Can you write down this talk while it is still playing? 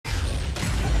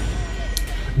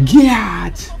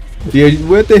Yeah. Yeah,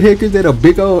 what the heck is that? A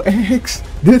big old axe?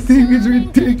 That thing is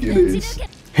ridiculous.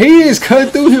 He is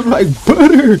cut through him like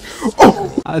butter.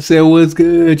 Oh, I said, what's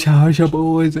good, y'all? It's your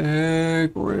boys,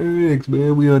 Rex,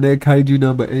 man. We on that Kaiju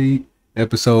number 8,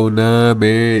 episode 9,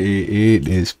 man. It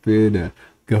is finna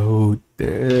go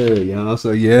there, y'all.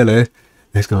 So yeah,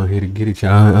 let's go ahead and get it,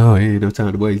 y'all. Oh, ain't no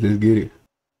time to waste. Let's get it.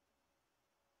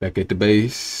 Back at the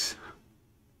base.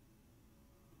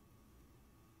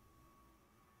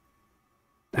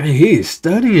 Dang, he is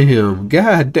studying him.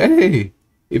 God dang.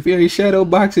 If he ain't shadow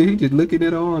boxing, he just looking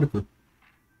at an article.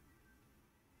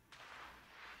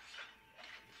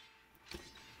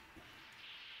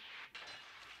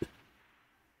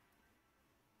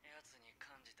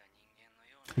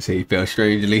 He said he felt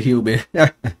strangely human.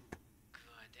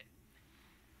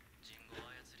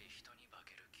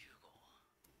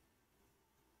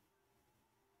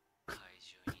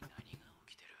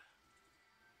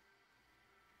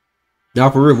 Now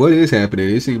for real, what is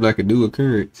happening? It seems like a new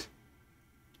occurrence.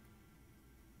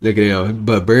 Look at him,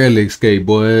 but barely escaped,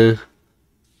 boy.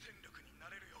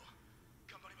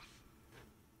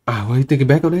 Ah, what are you thinking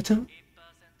back on that time?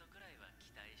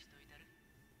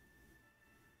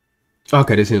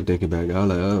 Okay, that's him thinking back. I was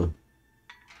like, oh.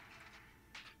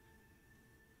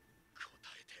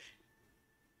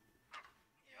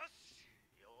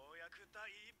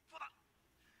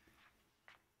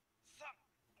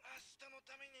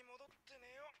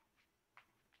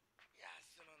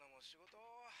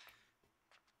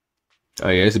 Oh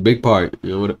yeah, it's a big part.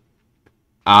 You know what?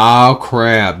 Oh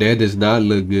crap, that does not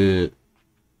look good.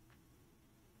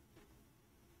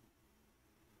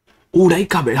 Oh, they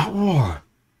coming hard.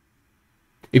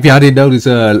 If y'all didn't notice,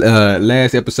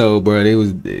 last episode, bro,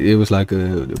 it was like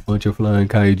a bunch of flying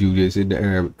kaiju just in the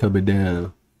air coming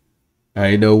down. I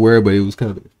ain't know where, but it was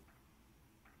coming.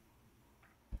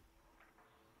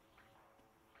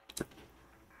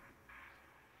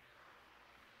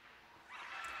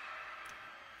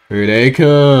 Here they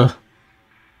come.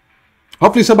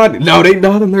 Hopefully somebody. No, they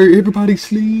not alert. Everybody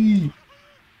sleep.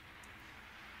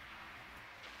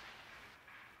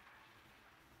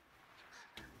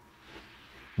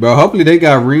 Bro, hopefully they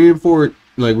got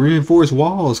reinforced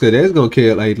walls, cause that's gonna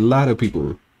kill like a lot of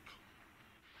people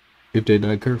if they're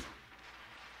not careful.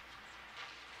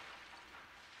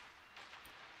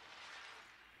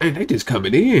 And they just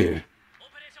coming in.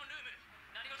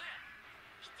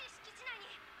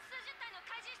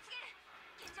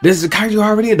 This is a kaiju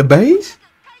already in the base?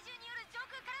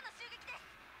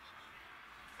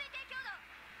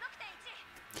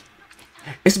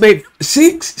 It's made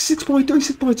 6.3,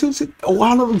 6.2, 6. Oh,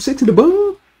 all of them 6 in the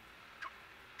bomb?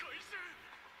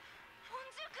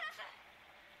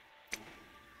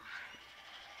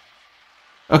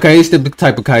 Okay, it's the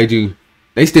type of kaiju.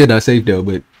 They still not safe though,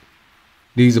 but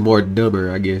these are more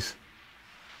dumber, I guess.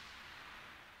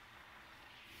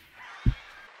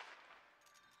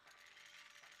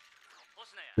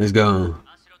 Let's go.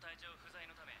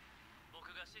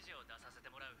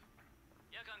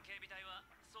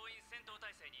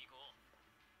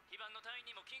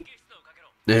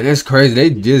 Man, that's crazy. They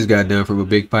just got done from a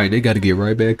big fight. They got to get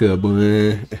right back up,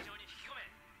 boy.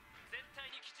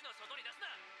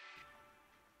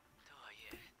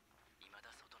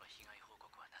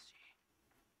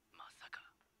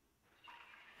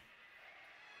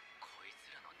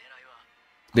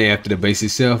 They after the base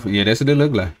itself. Yeah, that's what it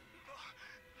look like.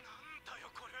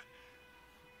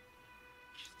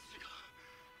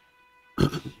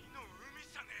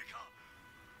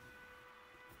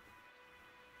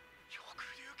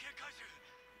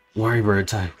 Worry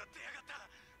type.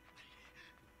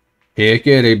 Heck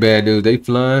yeah, they bad dudes. They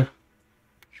flying.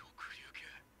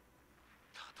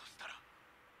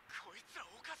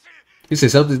 He said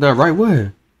something's not right.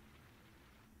 What?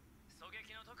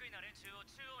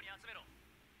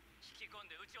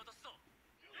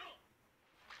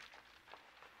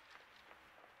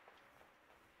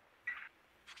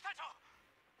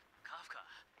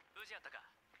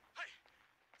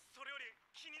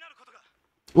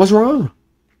 What's wrong?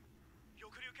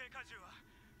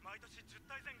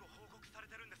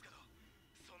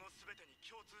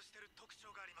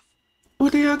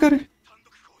 What the hell got it?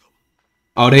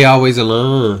 Oh, they always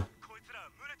alone.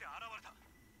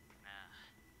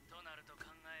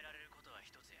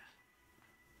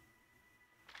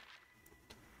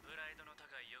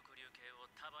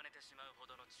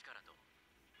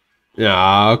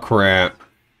 Oh crap.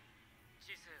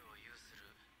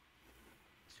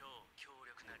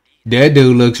 That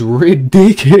dude looks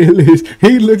ridiculous.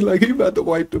 He looks like he about to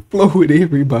wipe the floor with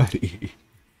everybody.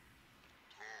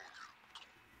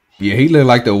 Yeah, he looked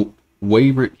like the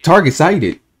waiver target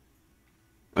sighted.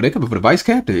 Oh, they coming for the vice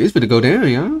captain. It's gonna go down,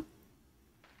 y'all.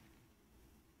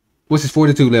 What's his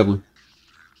fortitude level?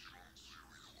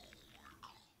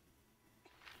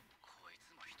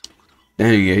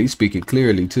 Dang, yeah, he's speaking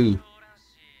clearly too.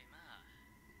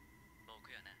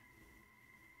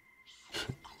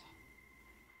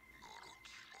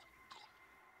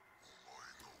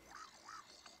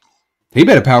 He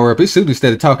better power up his suit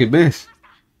instead of talking mess.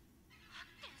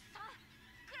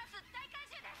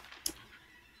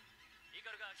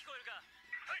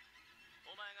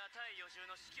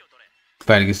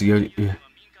 Fighting against the young. Yeah.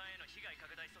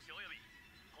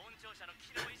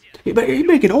 He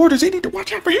making orders. They need to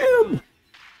watch out for him.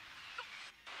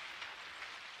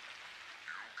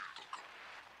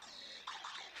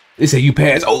 They say you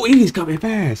pass. Oh, he's coming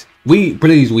fast.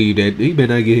 Please weave that. He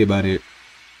better not get hit by that.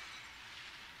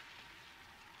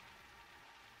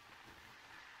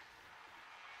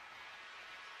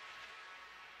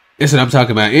 That's what I'm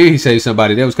talking about. And he saved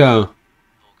somebody. That was calm.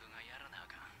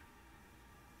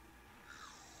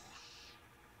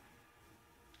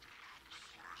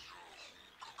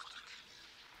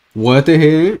 What the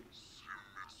heck?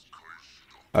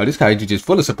 Oh, this Kaiju just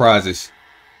full of surprises.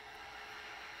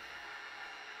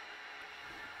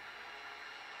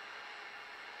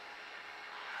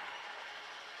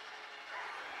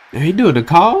 And he doing the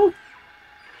call?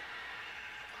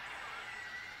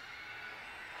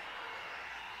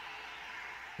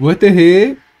 What the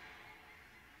heck?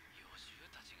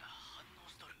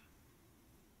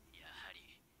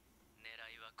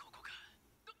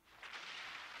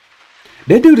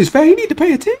 That dude is fast. He need to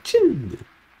pay attention.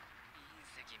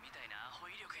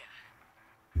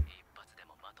 He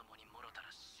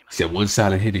said one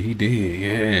silent hitter. He did,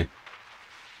 yeah.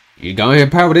 You go ahead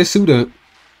and power that suit up.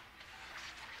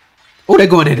 Oh, they're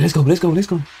going in. Let's go, let's go, let's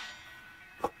go.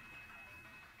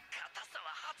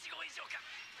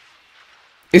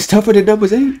 It's tougher than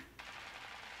numbers 8.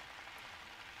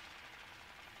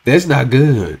 That's not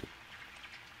good.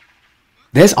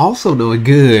 That's also not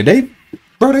good.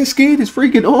 Bro, they skin is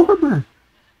freaking armor.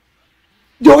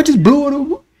 Yo, I just blew it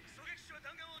over.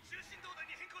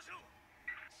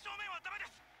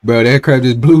 Bro, that crap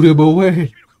just blew them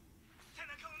away.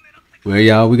 Well,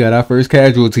 y'all, we got our first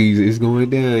casualties. It's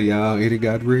going down, y'all. It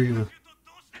got real.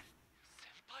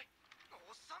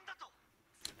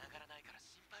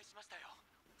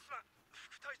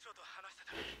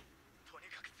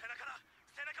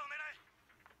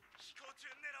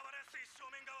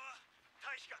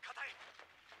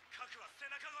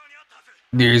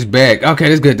 Near's back. Okay,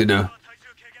 that's good to know.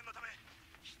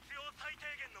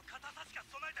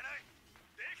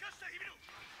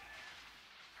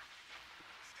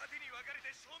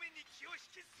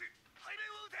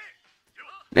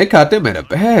 They caught them at a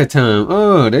bad time.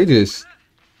 Oh, they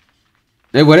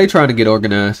trying to get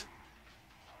organized.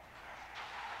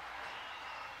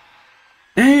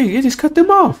 Dang, it just cut them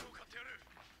off.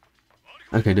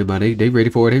 Okay, never mind. They ready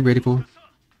for it. They ready for it.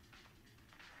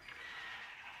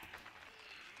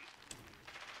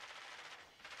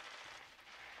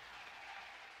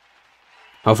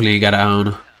 Hopefully he got an eye on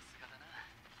her.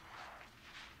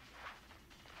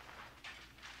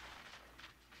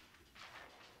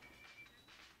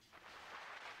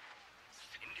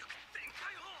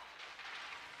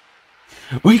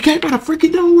 Well, he came out of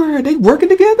freaking nowhere. They working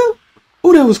together?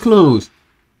 Oh, that was close.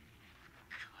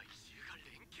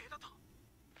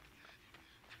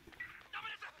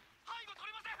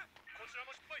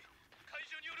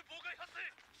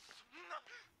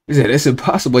 He said, that's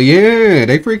impossible. Yeah,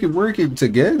 they freaking working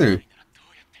together.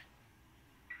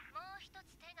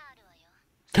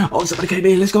 Oh, somebody came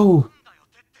in. Let's go.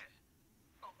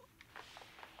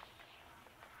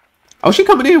 Oh, she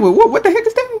coming in with what the heck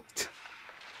is that?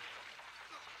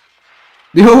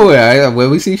 Yo, well,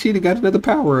 we see she got another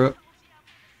power up.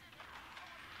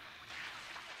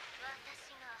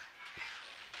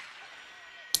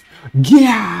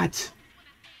 Get.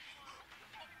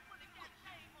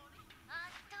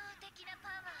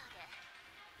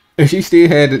 And she still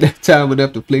had that time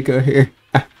enough to flick her hair.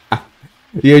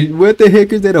 Yeah, what the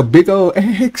heck is that? A big old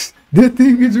axe? That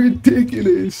thing is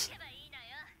ridiculous.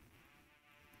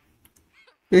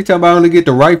 They talking about only get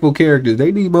the rifle characters.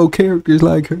 They need more characters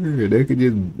like her. They could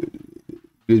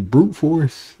just brute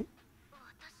force.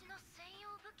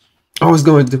 Oh, it's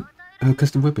going to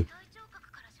custom weapon.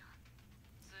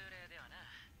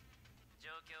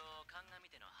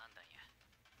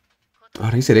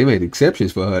 Oh, they said they made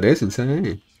exceptions for her. That's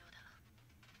insane.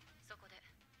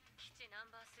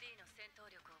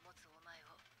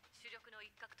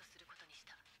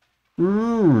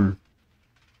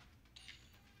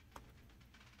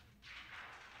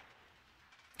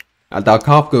 I thought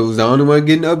Kafka was the only one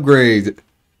getting upgrades.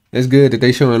 That's good that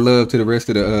they showing love to the rest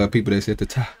of the people that's at the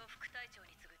top.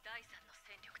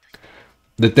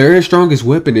 The third strongest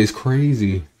weapon is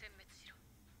crazy.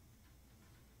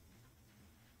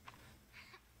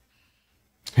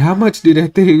 How much did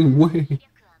that thing weigh?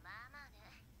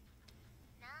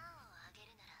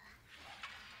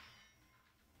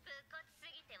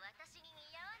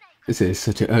 It says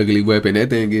such an ugly weapon. That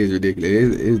thing is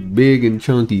ridiculous. It's big and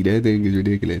chunky. That thing is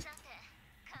ridiculous.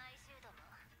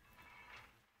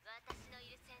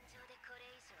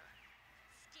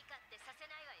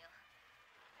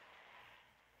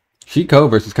 She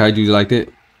cold versus Kaiju like that.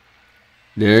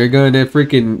 There you go, that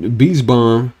freaking beast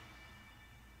bomb.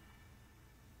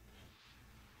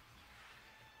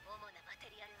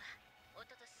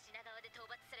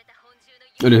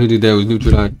 Oh, who did that was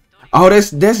neutralized. Oh,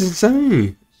 that's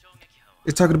insane.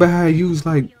 It's talking about how he used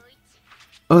like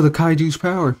other Kaiju's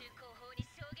power.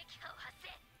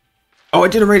 Oh,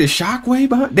 it generated shockwave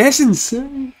behind. That's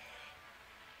insane.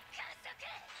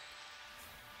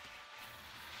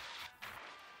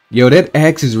 Yo, that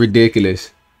axe is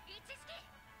ridiculous.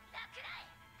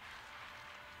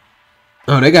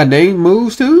 Oh, they got name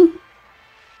moves too?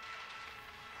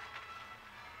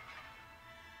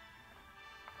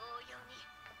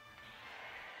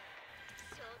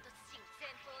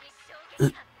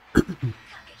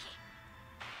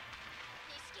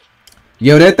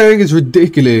 Yo, that thing is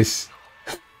ridiculous.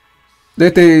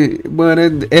 That thing, boy,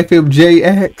 that FMJ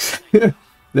axe.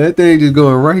 That thing just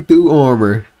going right through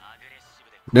armor.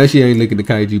 Now she ain't licking the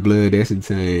Kaiju blood. That's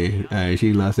insane. Alright, she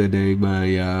ain't lost that dang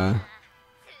mind, y'all.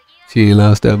 She ain't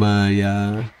lost that mind,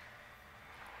 y'all.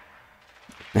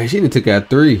 Man, she done took out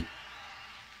 3.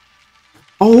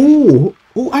 Oh,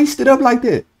 who iced it up like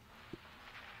that?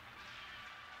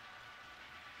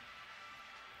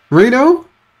 Reno?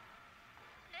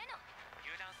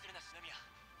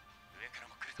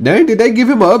 Dang, did they give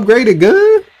him an upgraded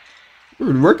gun? He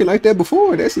been working like that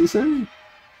before. That's insane.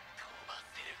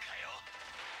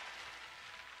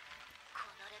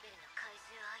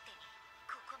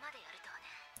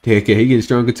 Heck yeah, he getting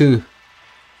stronger too.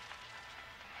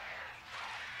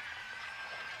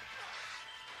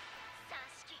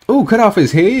 Ooh, cut off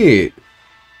his head.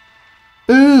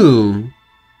 Ooh.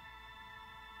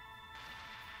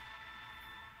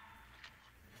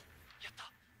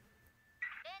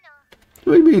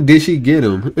 What do you mean, did she get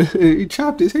him? He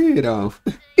chopped his head off.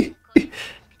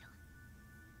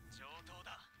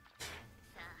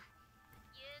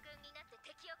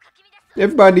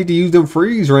 Everybody need to use them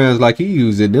freeze rounds like he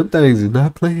using. Them things is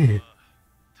not playing.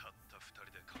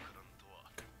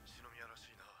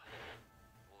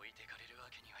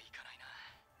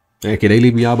 Hey, can they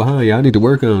leave y'all behind? Y'all need to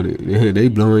work on it. They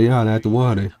blowing y'all out the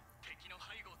water.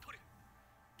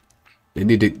 They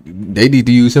need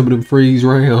to use some of them freeze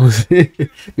rounds.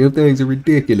 Them things are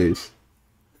ridiculous.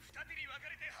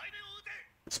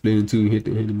 Split in 2, hit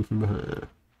the enemy from behind.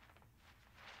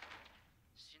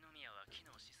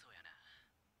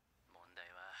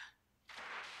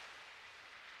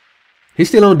 He's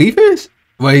still on defense?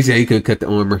 Well, he said he could cut the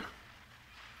armor.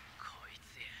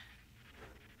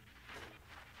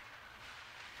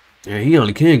 Yeah, he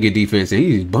only can get defense, and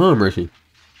he's bomb rushing.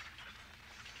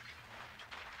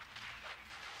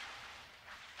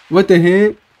 What the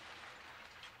heck?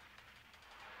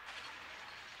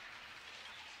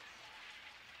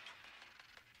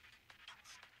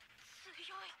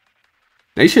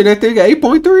 They sure that thing got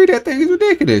 8.3? That thing is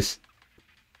ridiculous.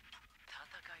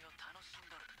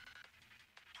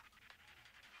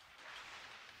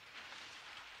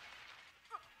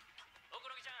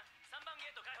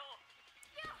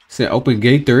 Said open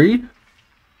gate 3?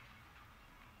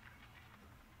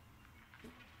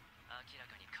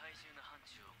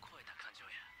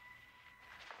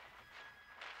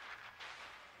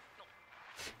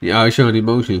 Yeah, I was showing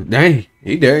emotion. Dang,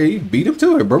 he there. He beat him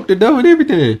to it. Broke the door and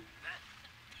everything.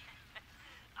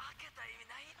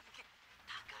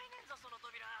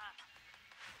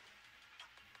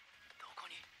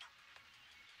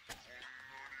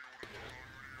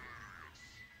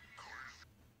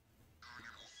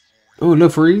 Oh, little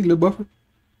freeze, little buffer.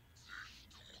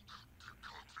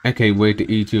 I can't wait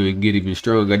to eat you and get even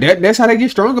stronger. That's how they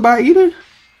get stronger, by eating?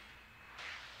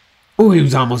 Oh, he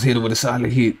was almost hitting with a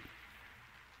solid hit.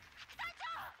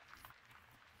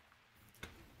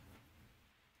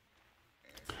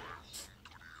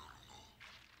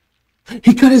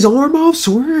 He cut his arm off,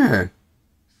 swear.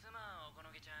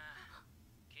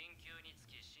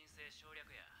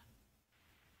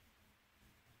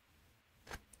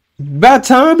 About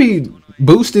time he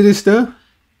boosted his stuff.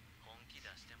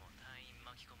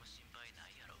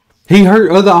 He hurt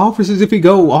other officers if he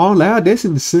go all out. That's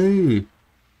insane.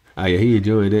 Oh yeah, he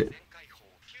enjoying it.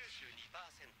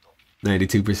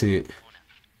 92%.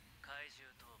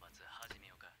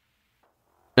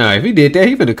 Nah, if he did that,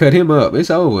 he finna cut him up. It's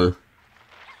over.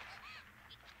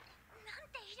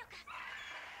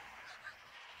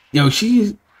 Yo,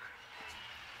 she's.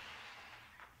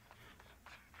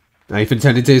 Now he finna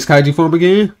turn into his kaiju form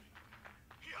again?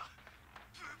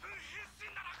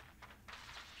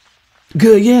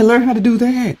 Good, yeah, learn how to do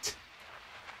that.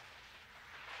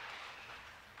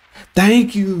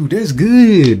 Thank you, that's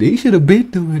good. He should have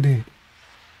been doing that.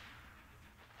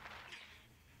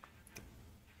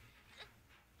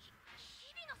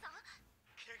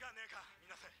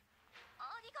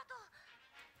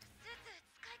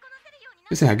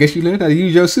 I said, I guess you learned how to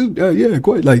use your suit. Oh, yeah,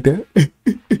 quite like that.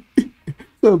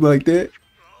 Something like that.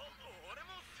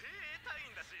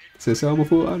 Said, so I'm a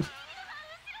full honest.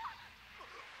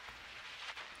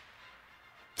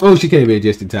 Oh, she came in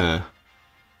just in time.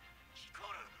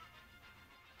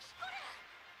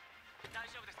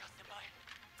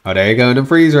 Oh, there you go, them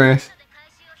freeze rats.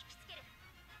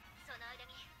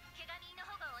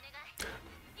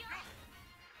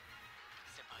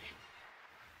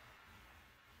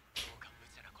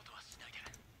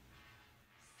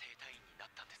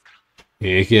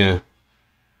 Heck yeah.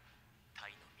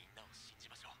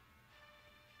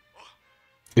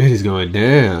 It is going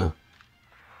down.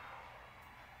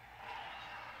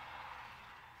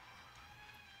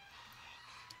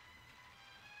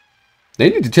 They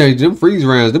need to change them freeze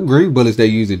rounds. Them green bullets they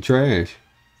use in trash.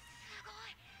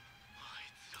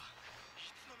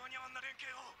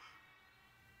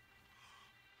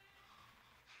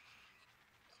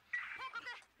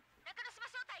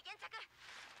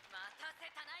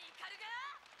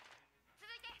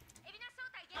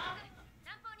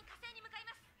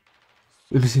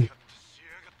 Let me see.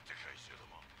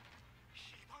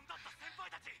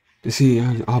 Let's see,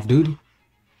 off duty.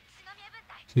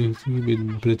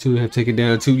 Platoon have taken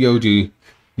down 2 Yoji.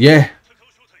 Yeah.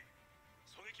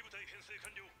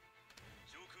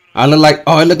 I look like,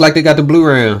 oh, it looked like they got the blue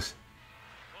rounds.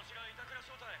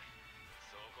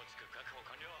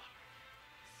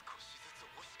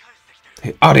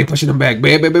 Oh, they pushing them back.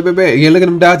 Bad, bad, bad, bad, bad. Yeah, look at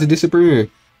them dodges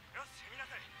disappearing.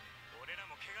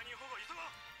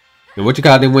 And what you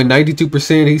call them? When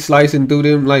 92%, he's slicing through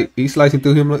them like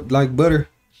like butter.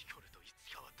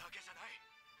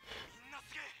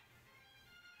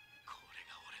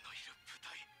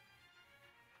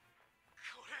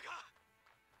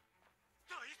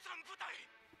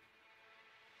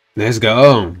 Let's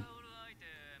go.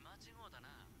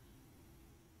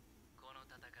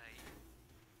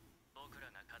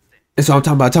 That's what I'm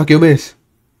talking about. Tokyo Miss.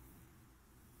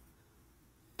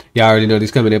 Y'all already know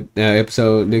this coming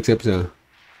episode, next episode.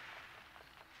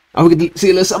 Oh, we can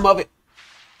see a little something of it.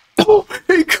 Oh,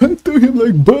 he cut through him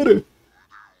like butter.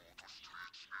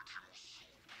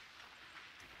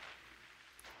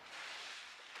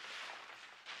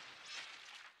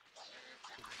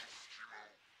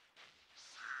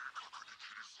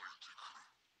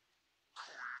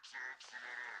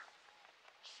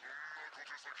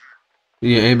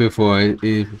 Yeah, aiming for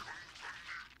it.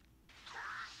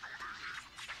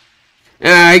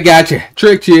 I got you.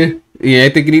 Tricked you. Yeah,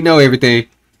 thinking he know everything.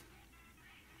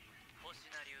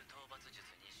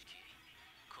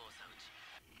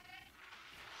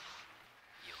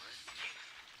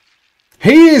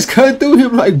 He is cut through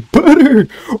him like butter.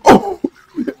 Oh,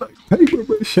 like paper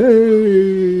mache.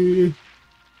 He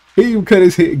even cut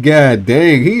his head. God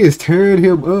dang, he is tearing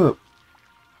him up.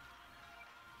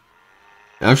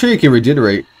 I'm sure he can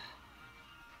regenerate.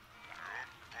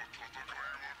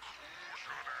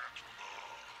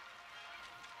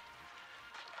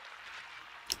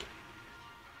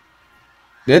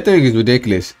 That thing is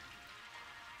ridiculous.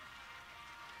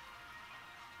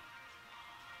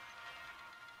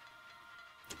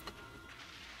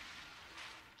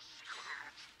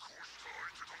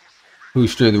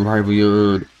 Whose strength and rival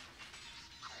you're on?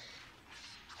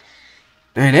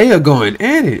 And they are going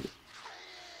at it.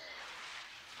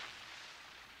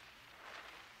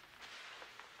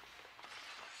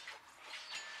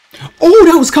 Oh,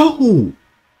 that was cold.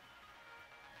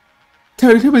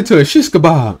 Turned him into a shish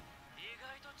kebab.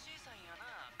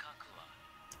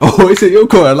 Oh, he said your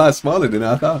car a lot smaller than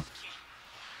I thought.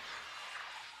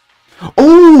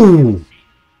 Oh,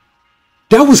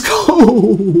 that was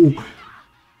cold.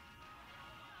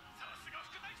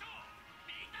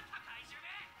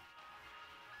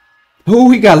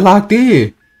 Oh, he got locked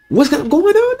in. What's going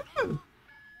on now?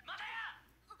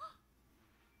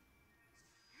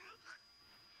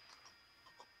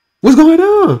 What's going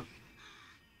on?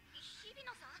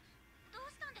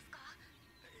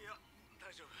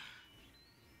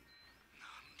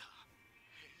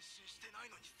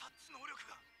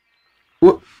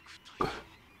 What?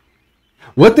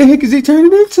 What the heck is he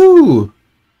turning into?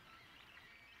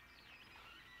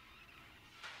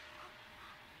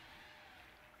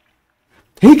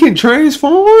 He can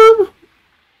transform?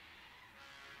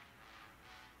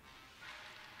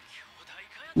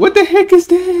 What the heck is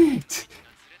that?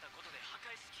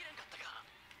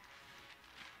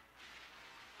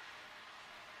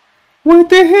 What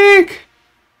the heck?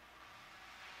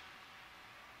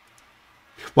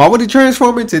 Why would he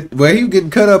transform into... Well, he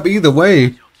getting cut up either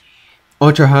way.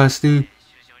 Ultra high steam.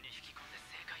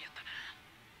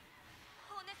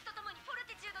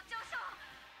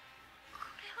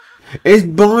 It's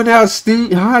blowing out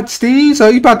steam, hot steam, so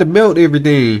you about to melt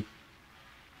everything.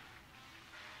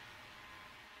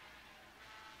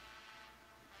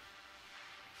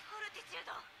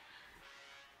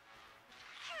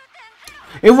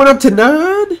 It went up to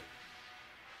 9?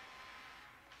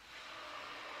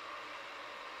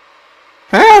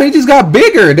 How? He just got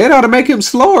bigger. That ought to make him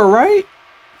slower, right?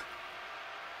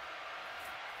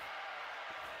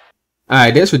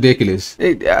 Alright, that's ridiculous.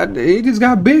 He just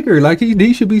got bigger. Like,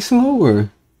 he should be slower.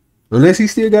 Unless he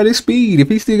still got his speed. If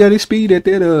he still got his speed at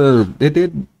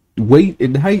that weight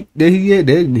and height that he had,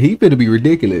 then he finna be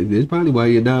ridiculous. That's probably why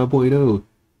you're 9.0.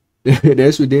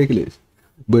 That's ridiculous.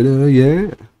 But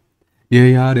yeah. Yeah,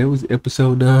 y'all, that was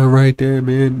episode 9 right there,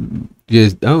 man.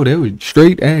 Just, that was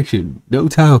straight action. No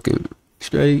talking.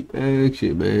 Straight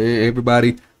action, man.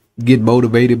 Everybody get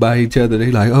motivated by each other. They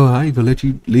like, oh, I ain't gonna let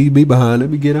you leave me behind. Let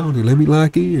me get on it. Let me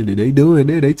lock in. And they doing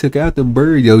that. They took out them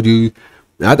bird Yoju.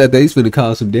 I thought they was finna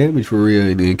cause some damage for real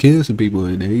and then kill some people.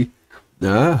 And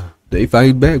they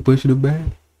fighting back, pushing them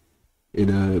back.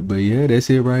 And but yeah, that's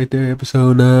it right there.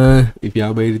 Episode 9. If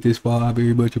y'all made it this far, I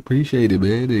very much appreciate it,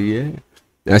 man. And yeah,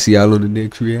 I see y'all on the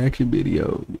next reaction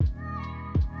video.